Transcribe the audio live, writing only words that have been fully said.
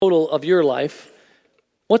Total of your life,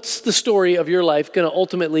 what's the story of your life going to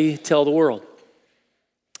ultimately tell the world?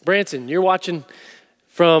 Branson, you're watching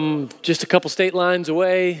from just a couple state lines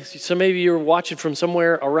away, so maybe you're watching from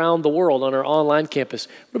somewhere around the world on our online campus.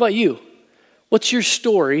 What about you? What's your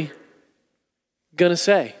story going to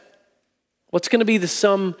say? What's going to be the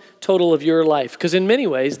sum total of your life? Because in many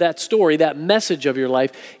ways, that story, that message of your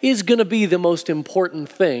life is going to be the most important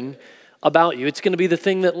thing about you. It's going to be the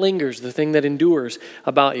thing that lingers, the thing that endures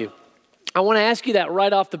about you. I want to ask you that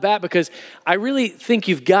right off the bat because I really think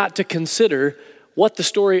you've got to consider what the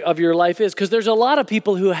story of your life is, because there's a lot of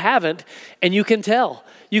people who haven't, and you can tell.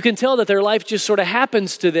 You can tell that their life just sort of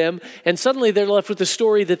happens to them, and suddenly they're left with a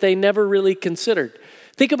story that they never really considered.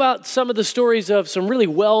 Think about some of the stories of some really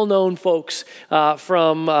well-known folks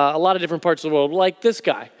from a lot of different parts of the world, like this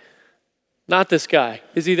guy. Not this guy.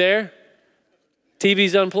 Is he there?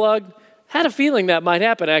 TV's unplugged? Had a feeling that might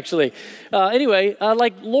happen, actually.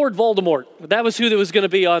 Like Lord Voldemort. That was who that was going to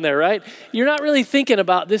be on there, right? You're not really thinking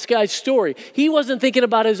about this guy's story. He wasn't thinking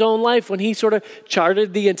about his own life when he sort of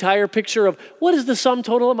charted the entire picture of what is the sum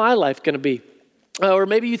total of my life going to be. Or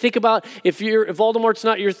maybe you think about if Voldemort's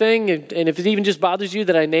not your thing, and if it even just bothers you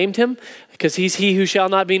that I named him, because he's he who shall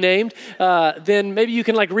not be named, then maybe you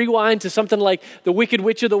can rewind to something like the Wicked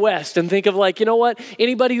Witch of the West and think of you know what?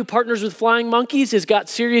 Anybody who partners with flying monkeys has got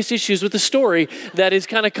serious issues with the story that is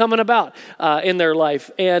kind of coming about in their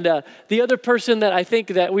life. And the other person that I think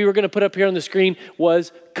that we were going to put up here on the screen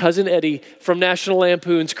was Cousin Eddie from National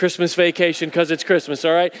Lampoon's Christmas Vacation, because it's Christmas,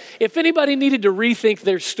 all right? If anybody needed to rethink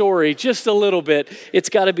their story just a little bit, it's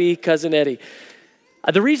got to be Cousin Eddie.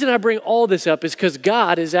 The reason I bring all this up is because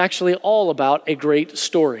God is actually all about a great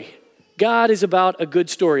story. God is about a good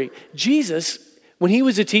story. Jesus, when he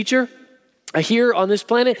was a teacher here on this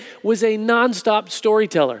planet, was a nonstop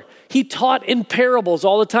storyteller. He taught in parables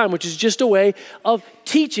all the time, which is just a way of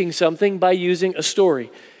teaching something by using a story.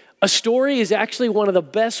 A story is actually one of the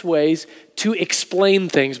best ways to explain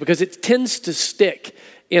things because it tends to stick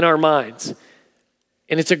in our minds.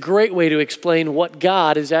 And it's a great way to explain what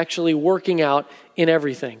God is actually working out in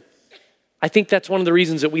everything. I think that's one of the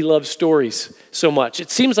reasons that we love stories so much.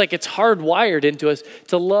 It seems like it's hardwired into us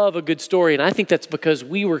to love a good story. And I think that's because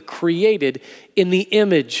we were created in the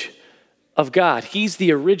image of God. He's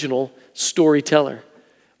the original storyteller.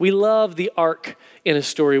 We love the arc in a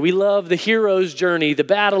story. We love the hero's journey, the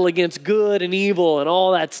battle against good and evil and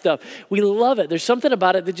all that stuff. We love it. There's something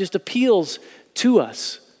about it that just appeals to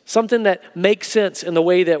us. Something that makes sense in the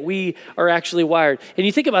way that we are actually wired. And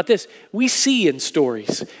you think about this, we see in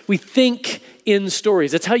stories. We think in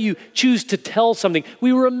stories. That's how you choose to tell something.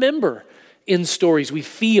 We remember in stories. We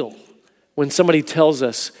feel when somebody tells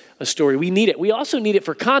us a story. We need it. We also need it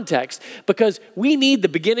for context because we need the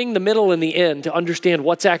beginning, the middle, and the end to understand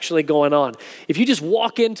what's actually going on. If you just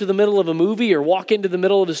walk into the middle of a movie or walk into the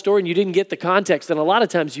middle of the story and you didn't get the context, then a lot of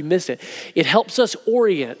times you miss it. It helps us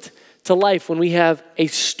orient to life when we have a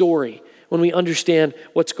story, when we understand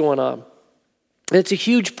what's going on. And it's a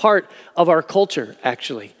huge part of our culture,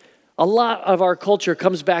 actually. A lot of our culture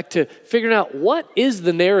comes back to figuring out what is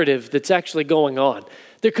the narrative that's actually going on.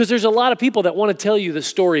 Because there's a lot of people that want to tell you the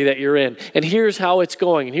story that you're in. And here's how it's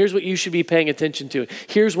going. And here's what you should be paying attention to.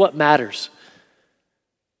 Here's what matters.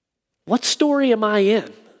 What story am I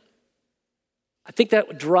in? I think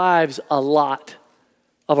that drives a lot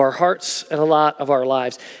of our hearts and a lot of our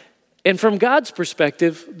lives. And from God's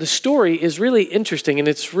perspective, the story is really interesting and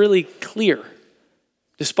it's really clear,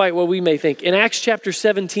 despite what we may think. In Acts chapter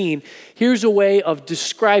 17, here's a way of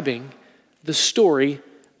describing the story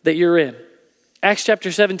that you're in. Acts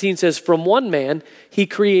chapter 17 says, "From one man, he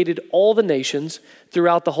created all the nations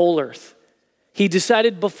throughout the whole earth. He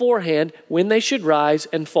decided beforehand when they should rise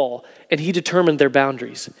and fall, and he determined their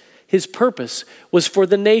boundaries. His purpose was for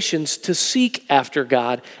the nations to seek after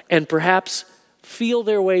God and perhaps feel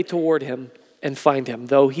their way toward him and find him,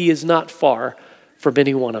 though he is not far from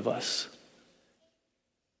any one of us."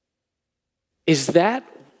 Is that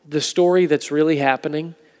the story that's really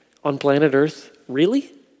happening on planet Earth?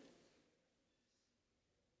 Really?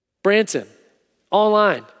 Branson,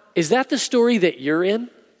 online, is that the story that you're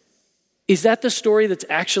in? Is that the story that's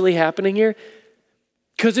actually happening here?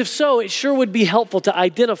 Because if so, it sure would be helpful to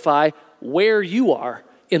identify where you are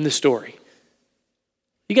in the story.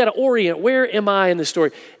 You got to orient, where am I in the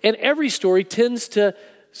story? And every story tends to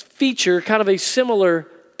feature kind of a similar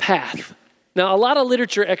path. Now, a lot of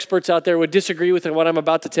literature experts out there would disagree with what I'm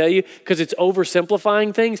about to tell you because it's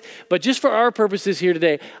oversimplifying things. But just for our purposes here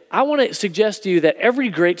today, I want to suggest to you that every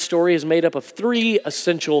great story is made up of three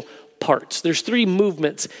essential parts. There's three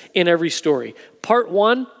movements in every story. Part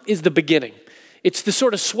one is the beginning. It's the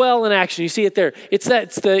sort of swell in action. You see it there. It's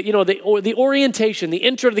the orientation, the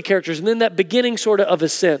intro of the characters, and then that beginning sort of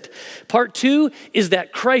ascent. Part 2 is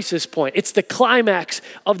that crisis point. It's the climax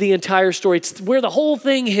of the entire story. It's where the whole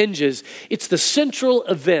thing hinges. It's the central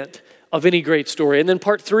event of any great story. And then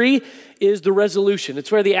part 3 is the resolution.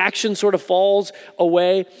 It's where the action sort of falls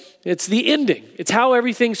away. It's the ending. It's how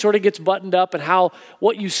everything sort of gets buttoned up and how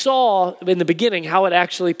what you saw in the beginning, how it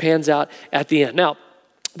actually pans out at the end. Now,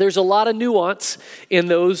 there's a lot of nuance in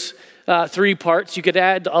those 3 parts. You could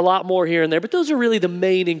add a lot more here and there, but those are really the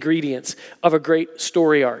main ingredients of a great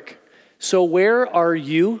story arc. So where are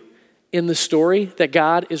you in the story that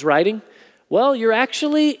God is writing? Well, you're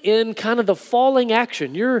actually in kind of the falling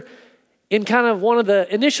action. You're in kind of one of the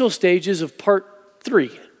initial stages of part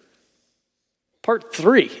 3. Part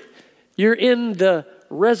 3. You're in the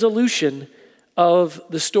resolution of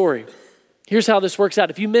the story. Here's how this works out.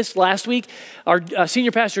 If you missed last week, our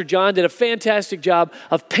senior pastor John did a fantastic job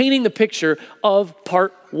of painting the picture of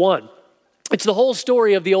part 1. It's the whole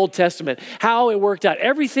story of the Old Testament, how it worked out.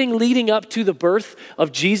 Everything leading up to the birth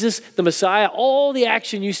of Jesus, the Messiah, all the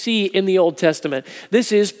action you see in the Old Testament.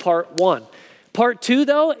 This is part 1. Part 2,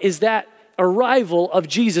 though, is that arrival of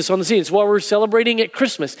Jesus on the scene. It's what we're celebrating at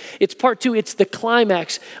Christmas. It's part 2. It's the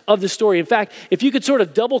climax of the story. In fact, if you could sort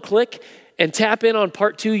of double click and tap in on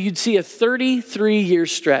part 2, you'd see a 33-year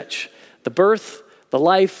stretch. The birth, the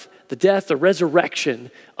life, the death, the resurrection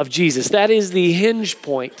of Jesus. That is the hinge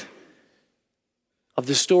point of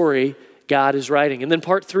the story God is writing. And then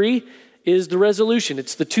part 3 is the resolution.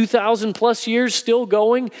 It's the 2,000 plus years still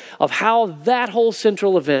going of how that whole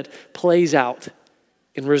central event plays out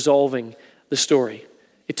in resolving the story.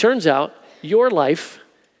 It turns out your life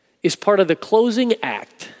is part of the closing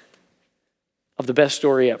act of the best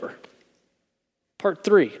story ever. Part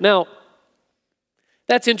 3. Now,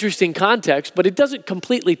 that's interesting context, but it doesn't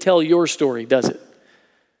completely tell your story, does it?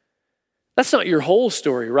 That's not your whole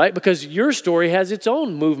story, right? Because your story has its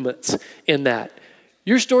own movements in that.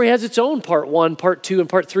 Your story has its own part 1, part 2, and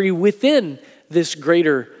part 3 within this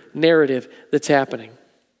greater narrative that's happening.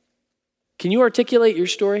 Can you articulate your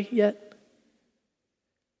story yet?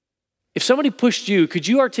 If somebody pushed you, could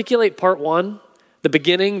you articulate part 1? The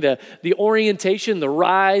beginning, the orientation, the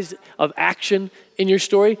rise of action in your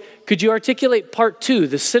story? Could you articulate part 2,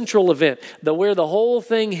 the central event, where the whole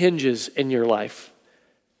thing hinges in your life?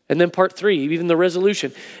 And then part 3, even the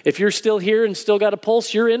resolution. If you're still here and still got a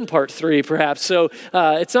pulse, you're in part 3 perhaps. So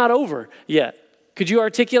it's not over yet. Could you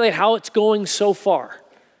articulate how it's going so far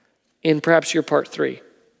in perhaps your part 3?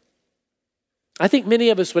 I think many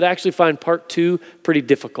of us would actually find part 2 pretty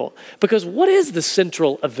difficult. Because what is the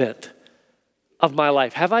central event of my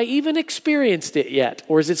life? Have I even experienced it yet?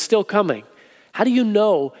 Or is it still coming? How do you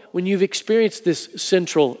know when you've experienced this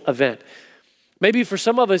central event? Maybe for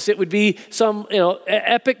some of us, it would be some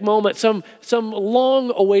epic moment, some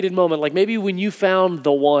long-awaited moment, like maybe when you found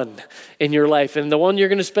the one in your life and the one you're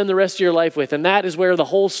going to spend the rest of your life with, and that is where the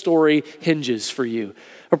whole story hinges for you.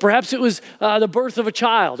 Or perhaps it was the birth of a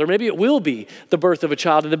child, or maybe it will be the birth of a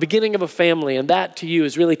child and the beginning of a family, and that to you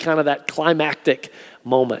is really kind of that climactic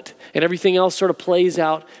moment. And everything else sort of plays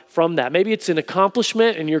out from that. Maybe it's an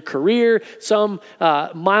accomplishment in your career, some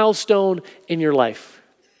milestone in your life.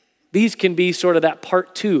 These can be sort of that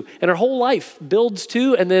part 2. And our whole life builds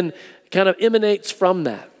to and then kind of emanates from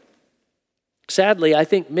that. Sadly, I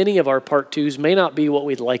think many of our part 2s may not be what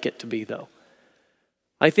we'd like it to be, though.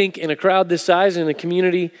 I think in a crowd this size, in a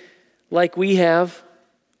community like we have,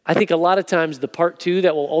 I think a lot of times the part 2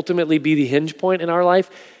 that will ultimately be the hinge point in our life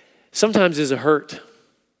sometimes is a hurt.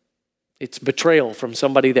 It's betrayal from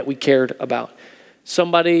somebody that we cared about.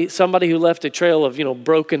 Somebody who left a trail of,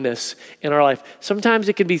 brokenness in our life. Sometimes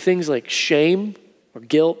it can be things like shame or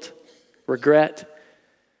guilt, regret.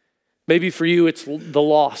 Maybe for you it's the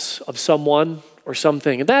loss of someone or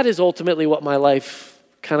something. And that is ultimately what my life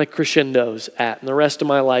kind of crescendos at. And the rest of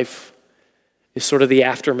my life is sort of the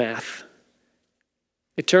aftermath.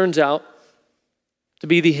 It turns out to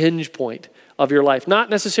be the hinge point of your life.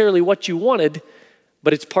 Not necessarily what you wanted,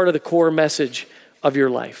 but it's part of the core message of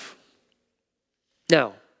your life.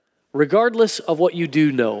 Now, regardless of what you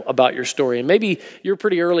do know about your story, and maybe you're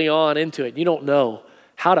pretty early on into it, you don't know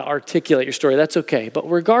how to articulate your story, that's okay. But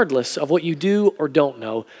regardless of what you do or don't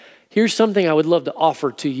know, here's something I would love to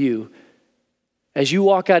offer to you as you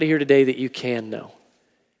walk out of here today that you can know.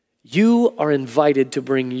 You are invited to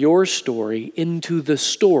bring your story into the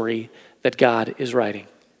story that God is writing.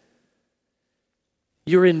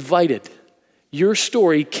 You're invited. Your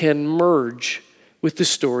story can merge with the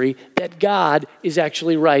story that God is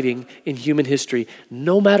actually writing in human history,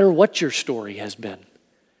 no matter what your story has been.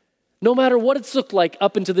 No matter what it's looked like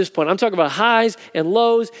up until this point, I'm talking about highs and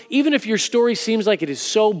lows, even if your story seems like it is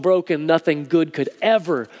so broken, nothing good could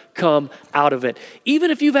ever come out of it. Even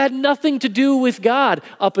if you've had nothing to do with God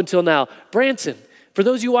up until now. Branson, for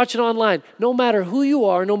those of you watching online, no matter who you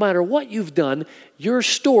are, no matter what you've done, your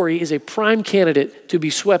story is a prime candidate to be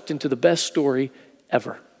swept into the best story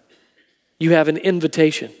ever. You have an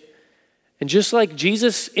invitation. And just like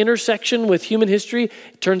Jesus' intersection with human history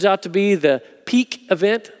turns out to be the peak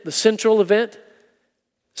event, the central event,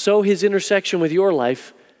 so his intersection with your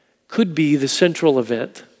life could be the central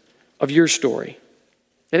event of your story.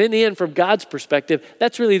 And in the end, from God's perspective,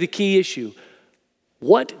 that's really the key issue.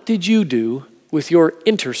 What did you do with your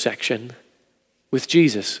intersection with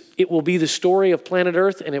Jesus? It will be the story of planet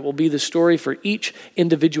Earth, and it will be the story for each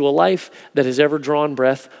individual life that has ever drawn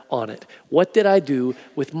breath on it. What did I do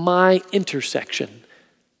with my intersection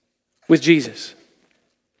with Jesus?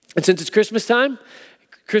 And since it's Christmas time,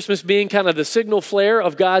 Christmas being kind of the signal flare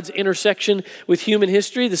of God's intersection with human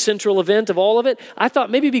history, the central event of all of it, I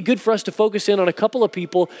thought maybe it'd be good for us to focus in on a couple of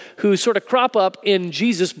people who sort of crop up in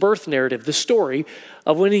Jesus' birth narrative, the story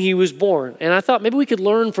of when he was born. And I thought maybe we could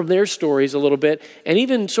learn from their stories a little bit and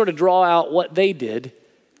even sort of draw out what they did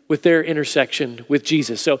with their intersection with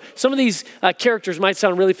Jesus. So some of these characters might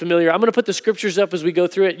sound really familiar. I'm going to put the scriptures up as we go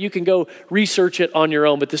through it. You can go research it on your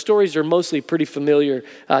own, but the stories are mostly pretty familiar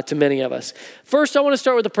to many of us. First, I want to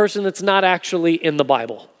start with a person that's not actually in the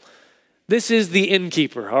Bible. This is the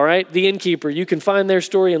innkeeper, all right? The innkeeper. You can find their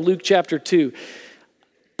story in Luke chapter 2.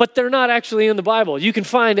 But they're not actually in the Bible. You can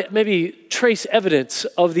find maybe trace evidence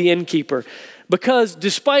of the innkeeper. Because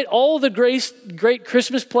despite all the great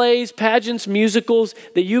Christmas plays, pageants, musicals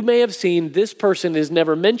that you may have seen, this person is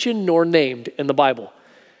never mentioned nor named in the Bible.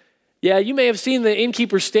 Yeah, you may have seen the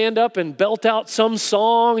innkeeper stand up and belt out some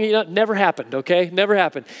song. Never happened, okay? Never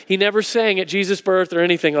happened. He never sang at Jesus' birth or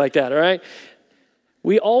anything like that, all right?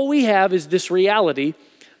 All we have is this reality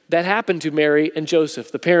that happened to Mary and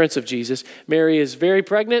Joseph, the parents of Jesus. Mary is very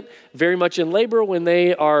pregnant, very much in labor when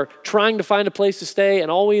they are trying to find a place to stay,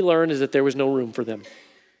 and all we learn is that there was no room for them.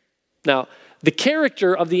 Now, the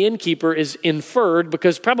character of the innkeeper is inferred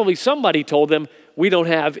because probably somebody told them, we don't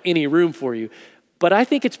have any room for you. But I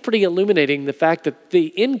think it's pretty illuminating the fact that the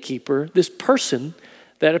innkeeper, this person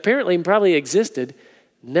that apparently probably existed,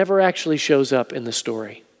 never actually shows up in the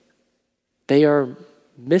story. They are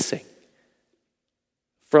missing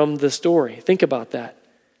from the story. Think about that.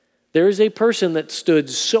 There is a person that stood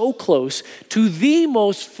so close to the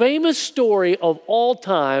most famous story of all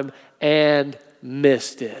time and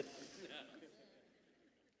missed it.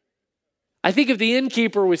 I think if the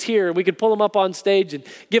innkeeper was here and we could pull him up on stage and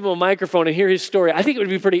give him a microphone and hear his story, I think it would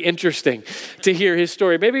be pretty interesting to hear his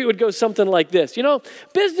story. Maybe it would go something like this.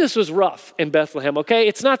 Business was rough in Bethlehem, okay?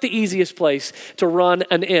 It's not the easiest place to run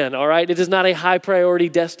an inn, all right? It is not a high priority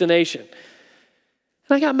destination.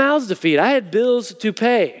 And I got mouths to feed. I had bills to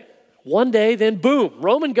pay. One day, then boom,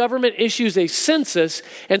 Roman government issues a census,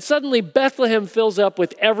 and suddenly Bethlehem fills up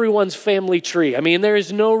with everyone's family tree. I mean, there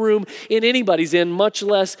is no room in anybody's inn, much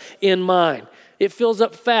less in mine. It fills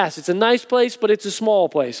up fast. It's a nice place, but it's a small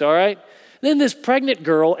place, all right? Then this pregnant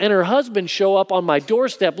girl and her husband show up on my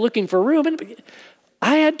doorstep looking for room, and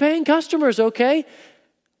I had paying customers, okay?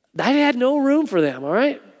 I had no room for them, all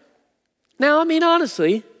right? Now, I mean,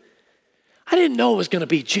 honestly, I didn't know it was going to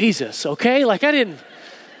be Jesus, okay?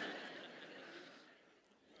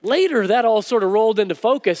 Later, that all sort of rolled into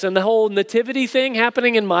focus, and the whole nativity thing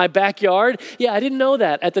happening in my backyard, I didn't know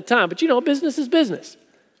that at the time. But business is business.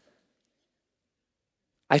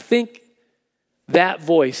 I think that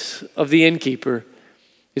voice of the innkeeper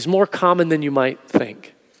is more common than you might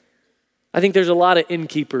think. I think there's a lot of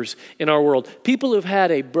innkeepers in our world. People who've had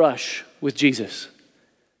a brush with Jesus,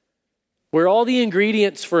 where all the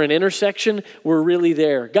ingredients for an intersection were really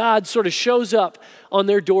there. God sort of shows up on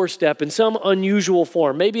their doorstep in some unusual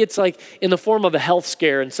form. Maybe it's like in the form of a health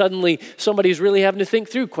scare, and suddenly somebody's really having to think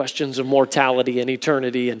through questions of mortality and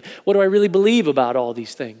eternity, and what do I really believe about all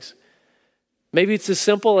these things? Maybe it's as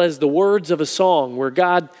simple as the words of a song where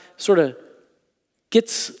God sort of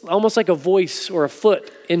gets almost like a voice or a foot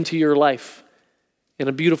into your life in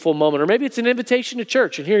a beautiful moment. Or maybe it's an invitation to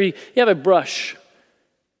church, and here you have a brush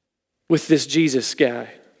with this Jesus guy.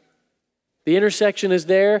 The intersection is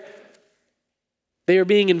there. They are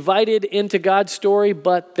being invited into God's story,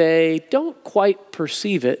 but they don't quite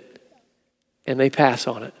perceive it, and they pass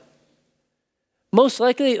on it. Most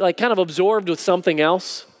likely, kind of absorbed with something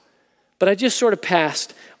else, but I just sort of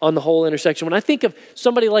passed on the whole intersection. When I think of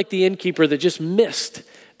somebody like the innkeeper that just missed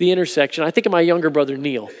the intersection, I think of my younger brother,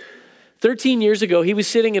 Neil. 13 years ago, he was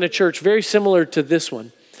sitting in a church very similar to this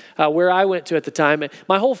one. where I went to at the time.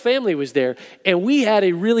 My whole family was there, and we had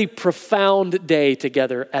a really profound day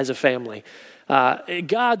together as a family.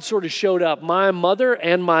 God sort of showed up. My mother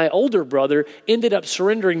and my older brother ended up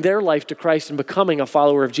surrendering their life to Christ and becoming a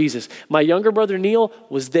follower of Jesus. My younger brother Neil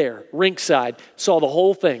was there, rinkside, saw the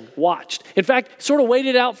whole thing, watched. In fact, sort of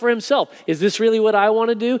waited out for himself. Is this really what I want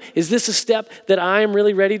to do? Is this a step that I am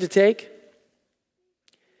really ready to take?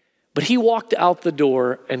 But he walked out the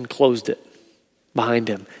door and closed it behind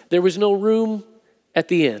him. There was no room at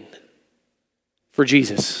the end for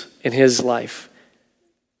Jesus in his life.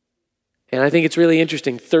 And I think it's really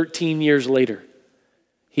interesting, 13 years later,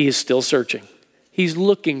 he is still searching. He's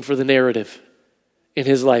looking for the narrative in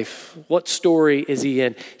his life. What story is he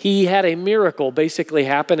in? He had a miracle basically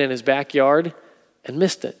happen in his backyard and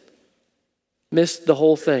missed it. Missed the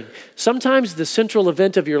whole thing. Sometimes the central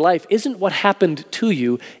event of your life isn't what happened to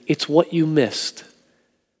you, it's what you missed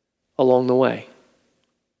along the way.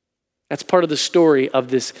 That's part of the story of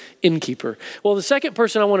this innkeeper. Well, the second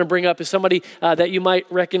person I want to bring up is somebody that you might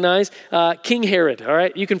recognize, King Herod, all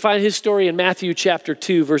right? You can find his story in Matthew chapter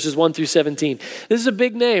 2, verses 1 through 17. This is a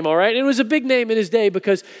big name, all right? It was a big name in his day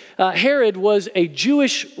because Herod was a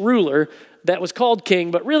Jewish ruler that was called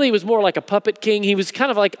king, but really was more like a puppet king. He was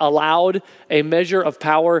kind of like allowed a measure of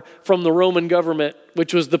power from the Roman government,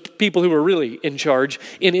 which was the people who were really in charge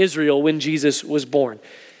in Israel when Jesus was born.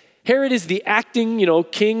 Herod is the acting,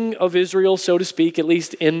 king of Israel, so to speak, at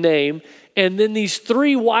least in name. And then these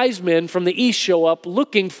three wise men from the east show up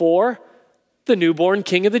looking for the newborn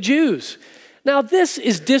king of the Jews. Now, this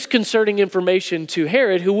is disconcerting information to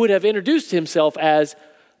Herod, who would have introduced himself as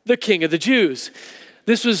the king of the Jews.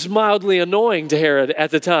 This was mildly annoying to Herod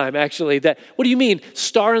at the time, actually. What do you mean,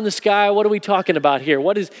 star in the sky? What are we talking about here?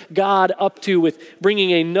 What is God up to with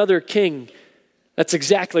bringing another king? That's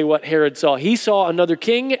exactly what Herod saw. He saw another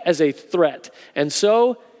king as a threat. And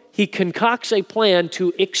so he concocts a plan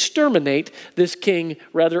to exterminate this king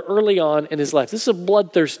rather early on in his life. This is a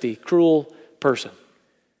bloodthirsty, cruel person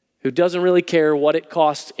who doesn't really care what it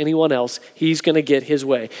costs anyone else. He's going to get his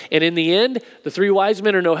way. And in the end, the three wise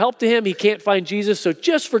men are no help to him. He can't find Jesus. So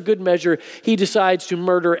just for good measure, he decides to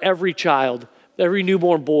murder every child, every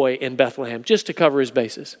newborn boy in Bethlehem, just to cover his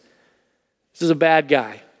bases. This is a bad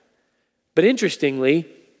guy. But interestingly,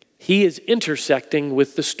 he is intersecting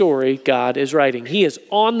with the story God is writing. He is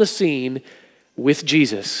on the scene with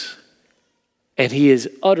Jesus, and he is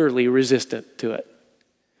utterly resistant to it.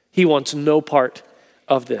 He wants no part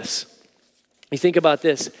of this. You think about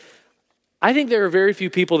this. I think there are very few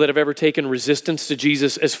people that have ever taken resistance to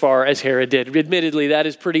Jesus as far as Herod did. Admittedly, that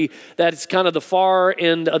is kind of the far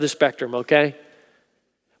end of the spectrum, okay?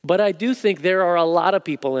 But I do think there are a lot of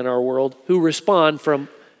people in our world who respond from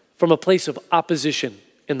a place of opposition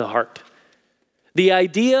in the heart. The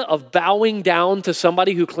idea of bowing down to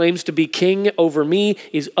somebody who claims to be king over me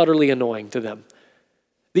is utterly annoying to them.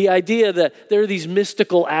 The idea that there are these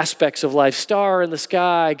mystical aspects of life, star in the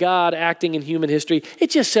sky, God acting in human history,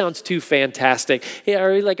 it just sounds too fantastic.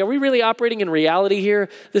 Are we really operating in reality here?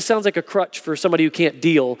 This sounds like a crutch for somebody who can't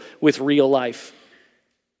deal with real life.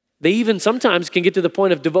 They even sometimes can get to the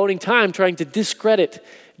point of devoting time trying to discredit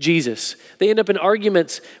Jesus. They end up in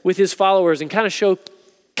arguments with his followers and kind of show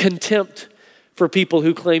contempt for people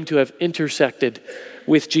who claim to have intersected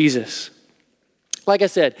with Jesus. Like I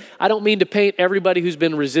said, I don't mean to paint everybody who's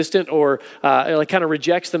been resistant or kind of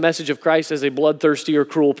rejects the message of Christ as a bloodthirsty or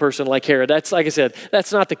cruel person like Herod. That's, like I said,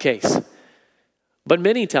 that's not the case. But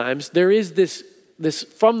many times there is this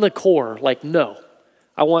from the core, like, no,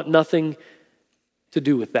 I want nothing to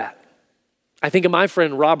do with that. I think of my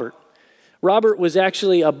friend Robert. Robert was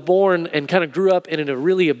actually born and kind of grew up in a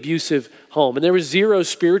really abusive home. And there was zero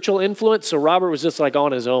spiritual influence, so Robert was just like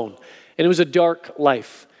on his own. And it was a dark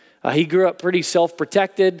life. He grew up pretty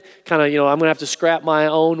self-protected, kind of, I'm going to have to scrap my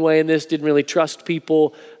own way in this, didn't really trust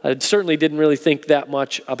people, certainly didn't really think that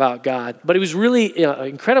much about God. But he was really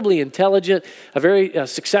incredibly intelligent, very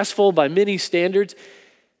successful by many standards.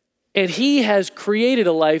 And he has created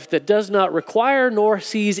a life that does not require nor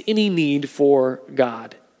sees any need for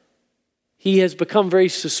God. He has become very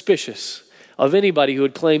suspicious of anybody who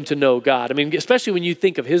would claim to know God. I mean, especially when you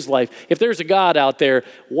think of his life. If there's a God out there,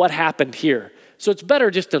 what happened here? So it's better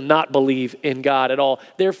just to not believe in God at all.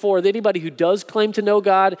 Therefore, anybody who does claim to know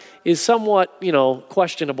God is somewhat,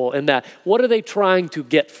 questionable in that. What are they trying to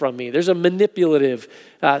get from me? There's a manipulative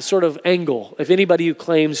sort of angle of anybody who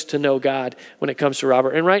claims to know God when it comes to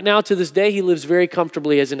Robert. And right now, to this day, he lives very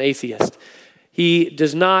comfortably as an atheist. He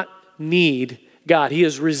does not need God. He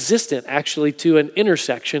is resistant, actually, to an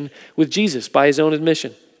intersection with Jesus by his own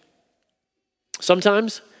admission.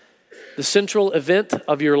 Sometimes the central event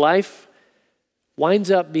of your life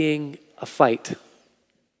winds up being a fight,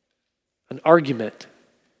 an argument,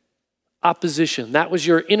 opposition. That was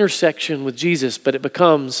your intersection with Jesus, but it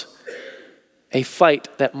becomes a fight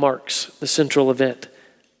that marks the central event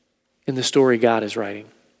in the story God is writing.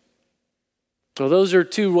 So those are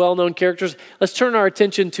two well-known characters. Let's turn our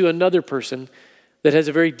attention to another person that has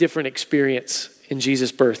a very different experience in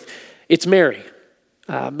Jesus' birth. It's Mary.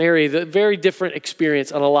 Mary, the very different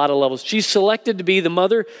experience on a lot of levels. She's selected to be the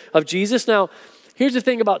mother of Jesus. Now, here's the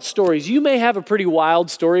thing about stories. You may have a pretty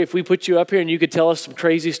wild story if we put you up here and you could tell us some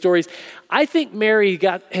crazy stories. I think Mary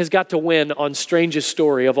has got to win on strangest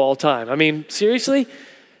story of all time. I mean, seriously?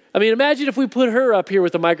 I mean, imagine if we put her up here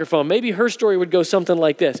with a microphone. Maybe her story would go something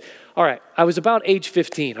like this. All right, I was about age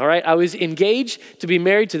 15, all right? I was engaged to be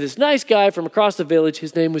married to this nice guy from across the village.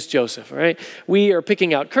 His name was Joseph, all right? We are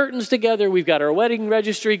picking out curtains together. We've got our wedding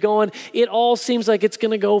registry going. It all seems like it's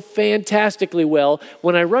going to go fantastically well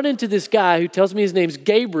when I run into this guy who tells me his name's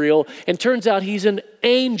Gabriel, and turns out he's an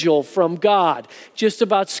angel from God. Just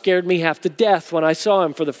about scared me half to death when I saw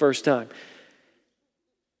him for the first time.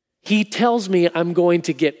 He tells me I'm going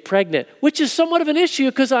to get pregnant, which is somewhat of an issue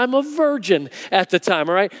because I'm a virgin at the time,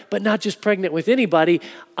 all right? But not just pregnant with anybody.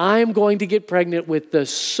 I'm going to get pregnant with the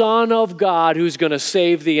Son of God who's going to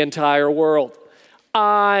save the entire world.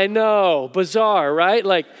 I know, bizarre, right?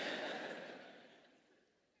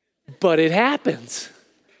 But it happens.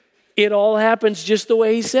 It all happens just the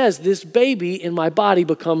way he says. This baby in my body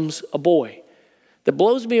becomes a boy that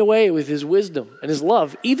blows me away with his wisdom and his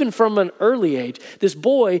love, even from an early age. This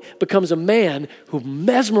boy becomes a man who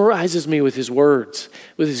mesmerizes me with his words,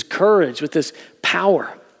 with his courage, with his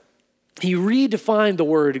power. He redefined the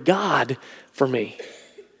word God for me.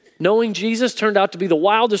 Knowing Jesus turned out to be the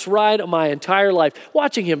wildest ride of my entire life.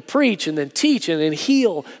 Watching him preach and then teach and then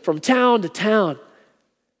heal from town to town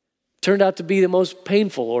turned out to be the most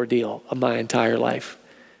painful ordeal of my entire life.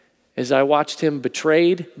 As I watched him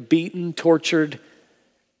betrayed, beaten, tortured,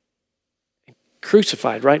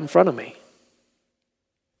 crucified right in front of me.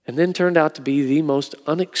 And then turned out to be the most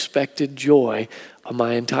unexpected joy of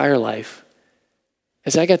my entire life.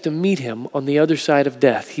 As I got to meet him on the other side of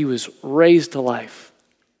death, he was raised to life.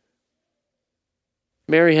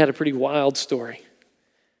 Mary had a pretty wild story.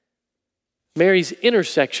 Mary's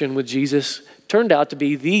intersection with Jesus turned out to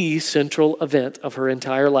be the central event of her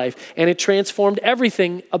entire life, and it transformed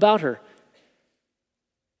everything about her.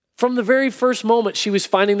 From the very first moment she was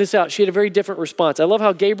finding this out, she had a very different response. I love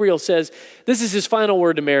how Gabriel says, this is his final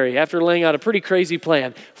word to Mary after laying out a pretty crazy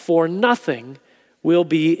plan. For nothing will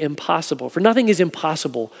be impossible. For nothing is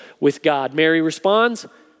impossible with God. Mary responds,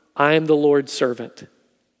 I am the Lord's servant.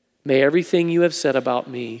 May everything you have said about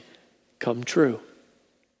me come true.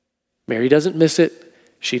 Mary doesn't miss it.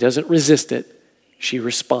 She doesn't resist it. She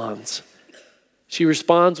responds. She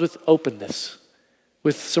responds with openness,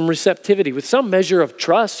 with some receptivity, with some measure of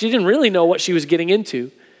trust. She didn't really know what she was getting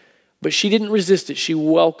into, but she didn't resist it. She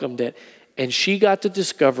welcomed it. And she got to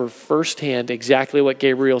discover firsthand exactly what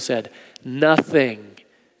Gabriel said. Nothing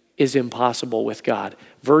is impossible with God.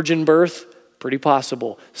 Virgin birth, pretty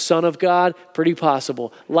possible. Son of God, pretty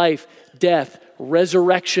possible. Life, death,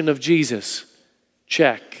 resurrection of Jesus,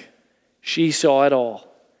 check. She saw it all.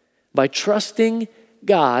 By trusting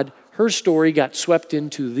God, her story got swept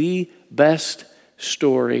into the best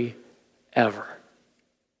story ever.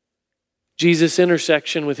 Jesus'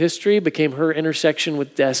 intersection with history became her intersection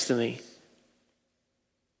with destiny.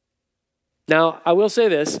 Now, I will say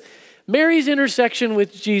this. Mary's intersection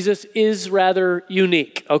with Jesus is rather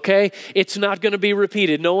unique, okay? It's not going to be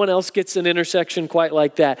repeated. No one else gets an intersection quite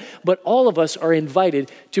like that. But all of us are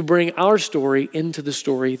invited to bring our story into the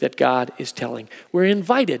story that God is telling. We're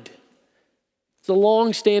invited. It's a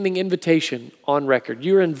long-standing invitation on record.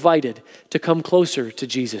 You're invited to come closer to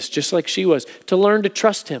Jesus, just like she was, to learn to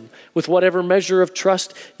trust him with whatever measure of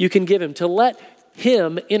trust you can give him, to let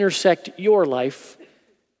him intersect your life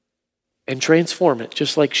and transform it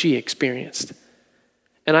just like she experienced.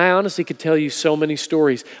 And I honestly could tell you so many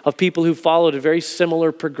stories of people who followed a very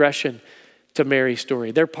similar progression to Mary's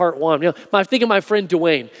story. Their part one. I think of my friend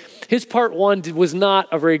Dwayne. His part one was not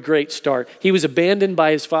a very great start. He was abandoned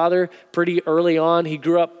by his father pretty early on. He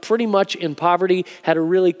grew up pretty much in poverty, had a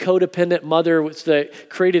really codependent mother that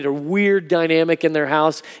created a weird dynamic in their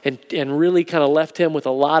house and really kind of left him with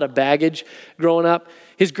a lot of baggage growing up.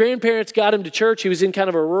 His grandparents got him to church. He was in kind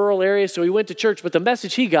of a rural area, so he went to church. But the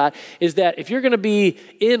message he got is that if you're going to be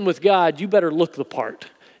in with God, you better look the part.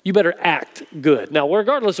 You better act good. Now,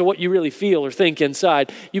 regardless of what you really feel or think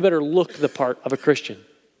inside, you better look the part of a Christian.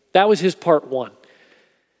 That was his part one.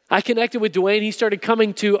 I connected with Dwayne. He started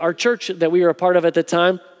coming to our church that we were a part of at the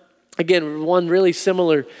time. Again, one really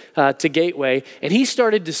similar to Gateway. And he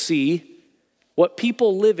started to see what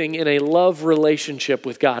people living in a love relationship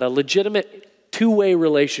with God, a legitimate two-way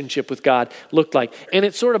relationship with God looked like. And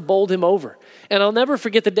it sort of bowled him over. And I'll never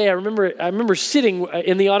forget the day. I remember sitting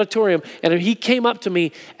in the auditorium, and he came up to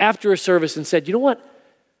me after a service and said, "You know what?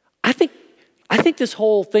 I think this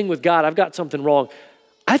whole thing with God, I've got something wrong.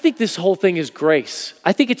 I think this whole thing is grace.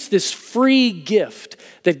 I think it's this free gift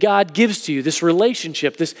that God gives to you, this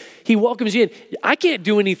relationship, he welcomes you in. I can't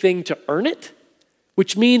do anything to earn it,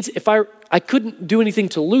 which means if I couldn't do anything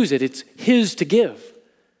to lose it. It's his to give."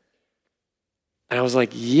 And I was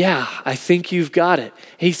like, "Yeah, I think you've got it."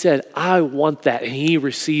 He said, "I want that." And he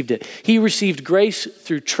received it. He received grace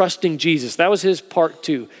through trusting Jesus. That was his part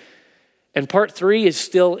 2. And part 3 is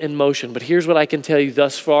still in motion. But here's what I can tell you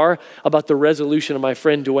thus far about the resolution of my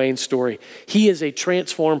friend Dwayne's story. He is a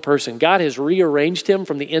transformed person. God has rearranged him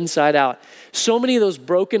from the inside out. So many of those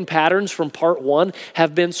broken patterns from part 1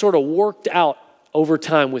 have been sort of worked out over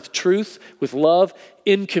time with truth, with love,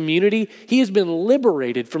 in community. He has been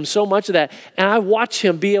liberated from so much of that. And I watch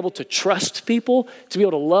him be able to trust people, to be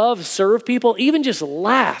able to love, serve people, even just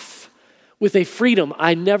laugh with a freedom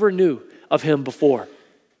I never knew of him before.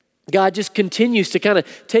 God just continues to kind of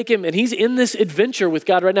take him, and he's in this adventure with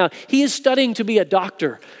God right now. He is studying to be a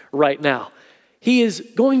doctor right now. He is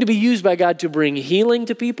going to be used by God to bring healing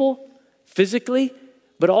to people physically,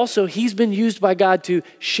 but also he's been used by God to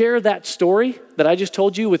share that story that I just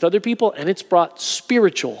told you with other people, and it's brought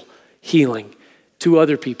spiritual healing to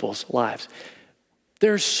other people's lives.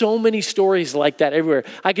 There's so many stories like that everywhere.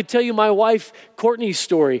 I could tell you my wife, Courtney's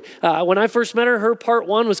story. When I first met her, her part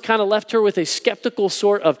 1 was kind of left her with a skeptical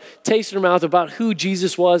sort of taste in her mouth about who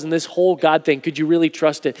Jesus was and this whole God thing. Could you really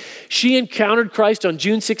trust it? She encountered Christ on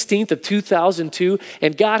June 16th of 2002,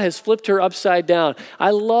 and God has flipped her upside down. I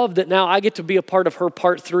love that now I get to be a part of her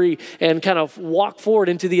part 3 and kind of walk forward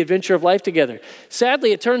into the adventure of life together.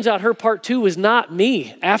 Sadly, it turns out her part 2 was not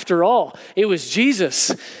me after all. It was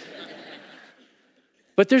Jesus.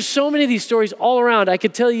 But there's so many of these stories all around. I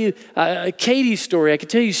could tell you Katie's story. I could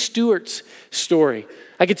tell you Stuart's story.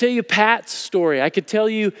 I could tell you Pat's story. I could tell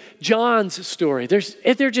you John's story.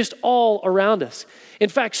 They're just all around us. In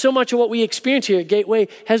fact, so much of what we experience here at Gateway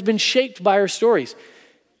has been shaped by our stories.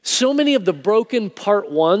 So many of the broken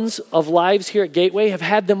part 1s of lives here at Gateway have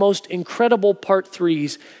had the most incredible part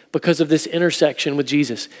 3s because of this intersection with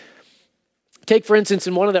Jesus. Take, for instance,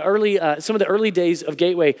 in some of the early days of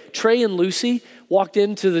Gateway, Trey and Lucy walked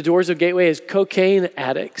into the doors of Gateway as cocaine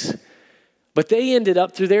addicts. But they ended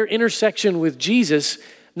up, through their intersection with Jesus,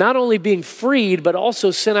 not only being freed, but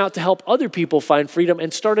also sent out to help other people find freedom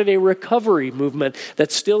and started a recovery movement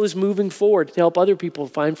that still is moving forward to help other people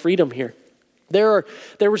find freedom here. There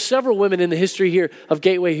were several women in the history here of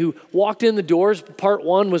Gateway who walked in the doors. Part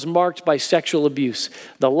 1 was marked by sexual abuse.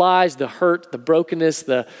 The lies, the hurt, the brokenness,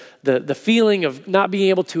 the feeling of not being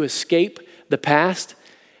able to escape the past.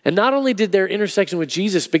 And not only did their intersection with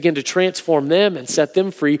Jesus begin to transform them and set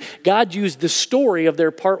them free, God used the story of their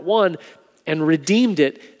part 1 and redeemed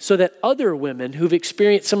it so that other women who've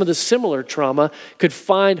experienced some of the similar trauma could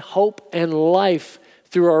find hope and life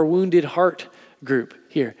through our Wounded Heart group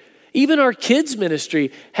here. Even our kids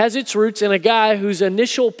ministry has its roots in a guy whose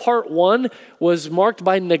initial part 1 was marked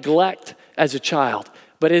by neglect as a child.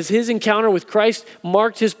 But as his encounter with Christ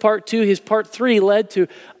marked his part 2, his part 3 led to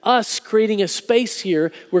us creating a space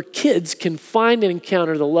here where kids can find and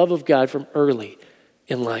encounter the love of God from early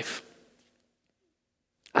in life.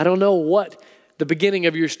 I don't know what the beginning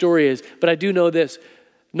of your story is, but I do know this.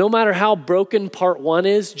 No matter how broken part 1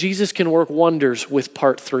 is, Jesus can work wonders with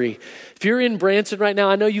part 3. If you're in Branson right now,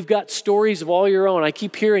 I know you've got stories of all your own. I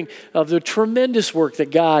keep hearing of the tremendous work that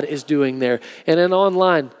God is doing there. And then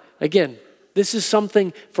online, again, this is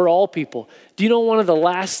something for all people. Do you know one of the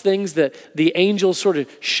last things that the angels sort of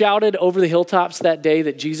shouted over the hilltops that day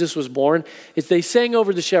that Jesus was born? Is they sang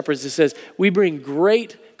over the shepherds. It says, "We bring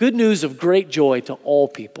good news of great joy to all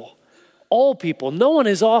people." All people. No one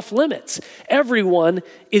is off limits. Everyone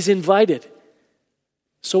is invited.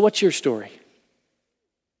 So what's your story?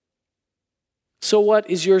 So what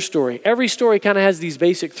is your story? Every story kind of has these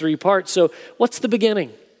basic 3 parts. So what's the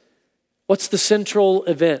beginning? What's the central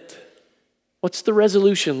event? What's the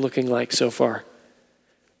resolution looking like so far?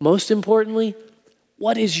 Most importantly,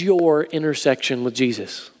 what is your intersection with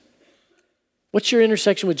Jesus? What's your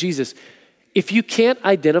intersection with Jesus? If you can't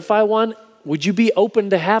identify one, would you be open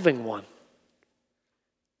to having one?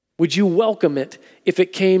 Would you welcome it if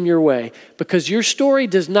it came your way? Because your story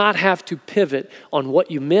does not have to pivot on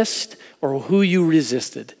what you missed or who you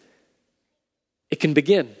resisted. It can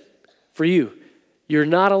begin for you. You're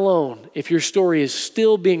not alone if your story is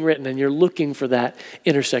still being written and you're looking for that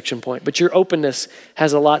intersection point. But your openness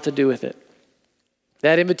has a lot to do with it.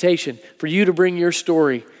 That invitation for you to bring your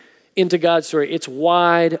story into God's story, it's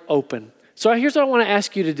wide open. So here's what I want to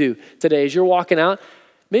ask you to do today as you're walking out.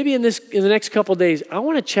 Maybe in the next couple of days, I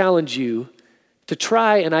want to challenge you to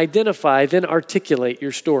try and identify, then articulate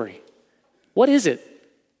your story. What is it?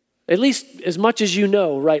 At least as much as you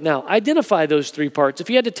know right now. Identify those three parts. If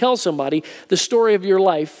you had to tell somebody the story of your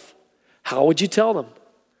life, how would you tell them?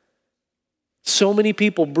 So many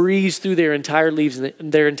people breeze through their entire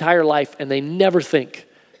life and they never think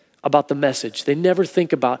about the message. They never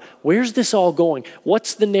think about, where's this all going?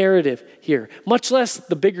 What's the narrative here? Much less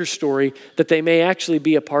the bigger story that they may actually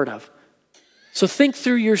be a part of. So think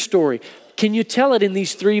through your story. Can you tell it in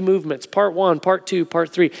these three movements? Part 1, part 2, part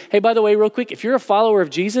 3. Hey, by the way, real quick, if you're a follower of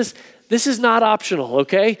Jesus, this is not optional,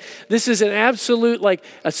 okay? This is an absolute,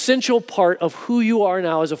 essential part of who you are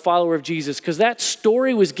now as a follower of Jesus, because that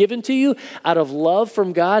story was given to you out of love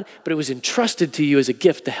from God, but it was entrusted to you as a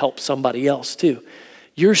gift to help somebody else too.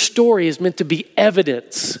 Your story is meant to be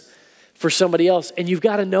evidence for somebody else, and you've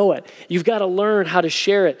got to know it. You've got to learn how to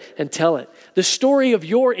share it and tell it. The story of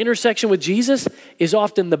your intersection with Jesus is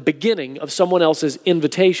often the beginning of someone else's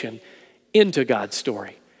invitation into God's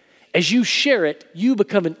story. As you share it, you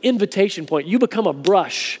become an invitation point. You become a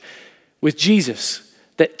brush with Jesus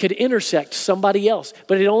that could intersect somebody else.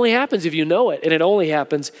 But it only happens if you know it, and it only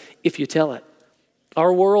happens if you tell it.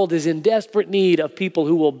 Our world is in desperate need of people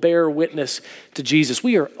who will bear witness to Jesus.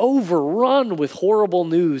 We are overrun with horrible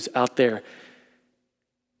news out there.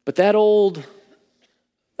 But that old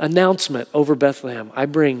announcement over Bethlehem, I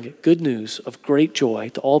bring good news of great joy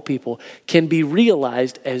to all people, can be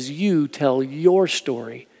realized as you tell your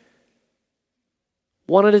story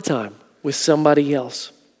one at a time with somebody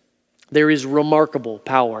else. There is remarkable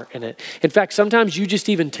power in it. In fact, sometimes you just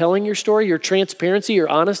even telling your story, your transparency, your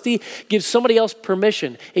honesty, gives somebody else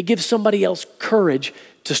permission. It gives somebody else courage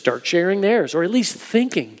to start sharing theirs, or at least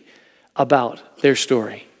thinking about their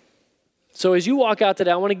story. So as you walk out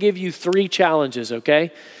today, I want to give you 3 challenges,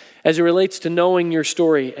 okay? As it relates to knowing your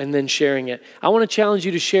story and then sharing it. I want to challenge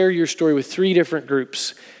you to share your story with 3 different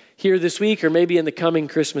groups here this week or maybe in the coming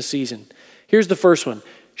Christmas season. Here's the first one.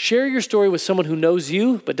 Share your story with someone who knows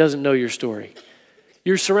you but doesn't know your story.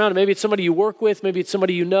 You're surrounded. Maybe it's somebody you work with. Maybe it's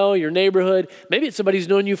somebody you know, your neighborhood. Maybe it's somebody who's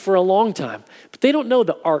known you for a long time, but they don't know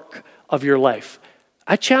the arc of your life.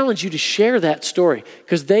 I challenge you to share that story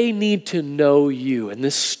because they need to know you. And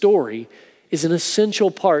this story is an essential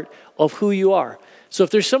part of who you are. So if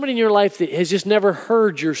there's somebody in your life that has just never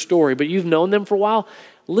heard your story, but you've known them for a while,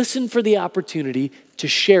 listen for the opportunity to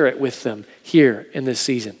share it with them here in this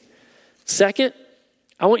season. Second,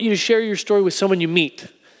 I want you to share your story with someone you meet,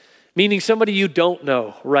 meaning somebody you don't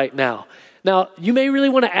know right now. Now, you may really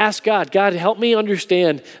want to ask God, help me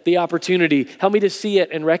understand the opportunity. Help me to see it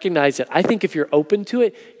and recognize it. I think if you're open to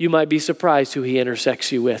it, you might be surprised who he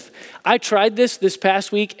intersects you with. I tried this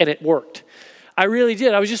past week and it worked. I really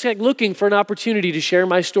did. I was just looking for an opportunity to share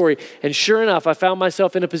my story. And sure enough, I found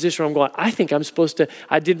myself in a position where I'm going,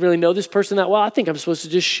 I didn't really know this person that well. I think I'm supposed to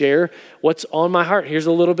just share what's on my heart. Here's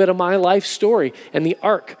a little bit of my life story and the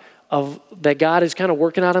arc of that God is kind of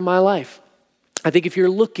working out in my life. I think if you're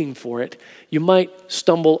looking for it, you might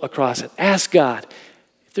stumble across it. Ask God,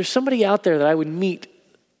 if there's somebody out there that I would meet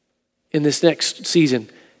in this next season,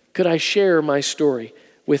 could I share my story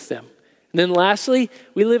with them? And then lastly,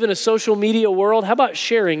 we live in a social media world. How about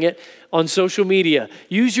sharing it on social media?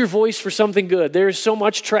 Use your voice for something good. There's so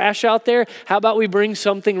much trash out there. How about we bring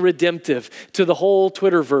something redemptive to the whole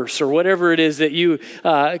Twitterverse or whatever it is that you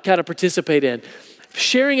kind of participate in?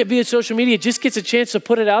 Sharing it via social media just gets a chance to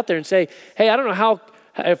put it out there and say, hey, I don't know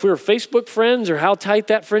if we're Facebook friends or how tight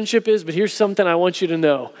that friendship is, but here's something I want you to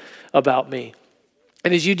know about me.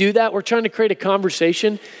 And as you do that, we're trying to create a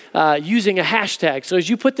conversation using a hashtag. So as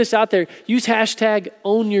you put this out there, use hashtag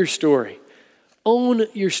own your story. Own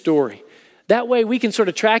your story. That way we can sort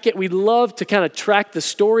of track it. We'd love to kind of track the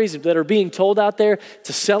stories that are being told out there,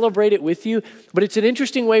 to celebrate it with you. But it's an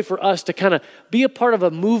interesting way for us to kind of be a part of a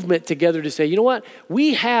movement together to say, you know what?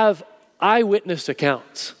 We have eyewitness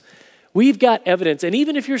accounts. We've got evidence. And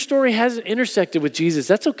even if your story hasn't intersected with Jesus,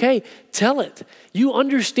 that's okay. Tell it. You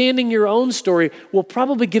understanding your own story will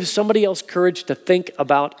probably give somebody else courage to think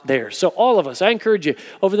about theirs. So all of us, I encourage you,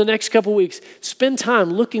 over the next couple weeks, spend time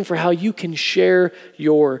looking for how you can share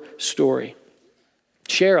your story.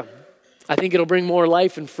 Share them. I think it'll bring more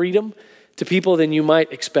life and freedom to people than you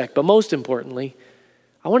might expect. But most importantly,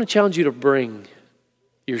 I want to challenge you to bring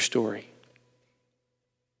your story.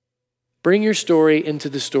 Bring your story into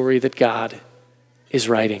the story that God is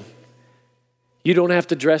writing. You don't have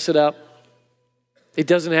to dress it up. It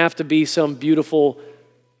doesn't have to be some beautiful,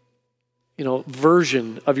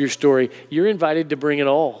 version of your story. You're invited to bring it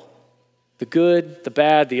all. The good, the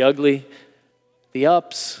bad, the ugly, the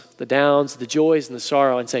ups, the downs, the joys, and the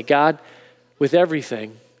sorrow, and say, God, with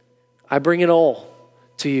everything, I bring it all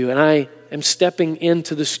to you, and I am stepping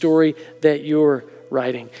into the story that you're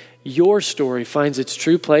writing. Your story finds its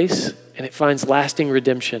true place, and it finds lasting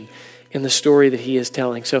redemption in the story that he is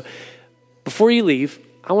telling. So before you leave,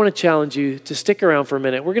 I want to challenge you to stick around for a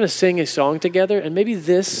minute. We're going to sing a song together, and maybe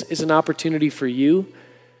this is an opportunity for you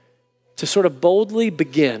to sort of boldly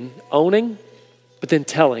begin owning, but then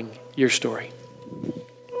telling your story.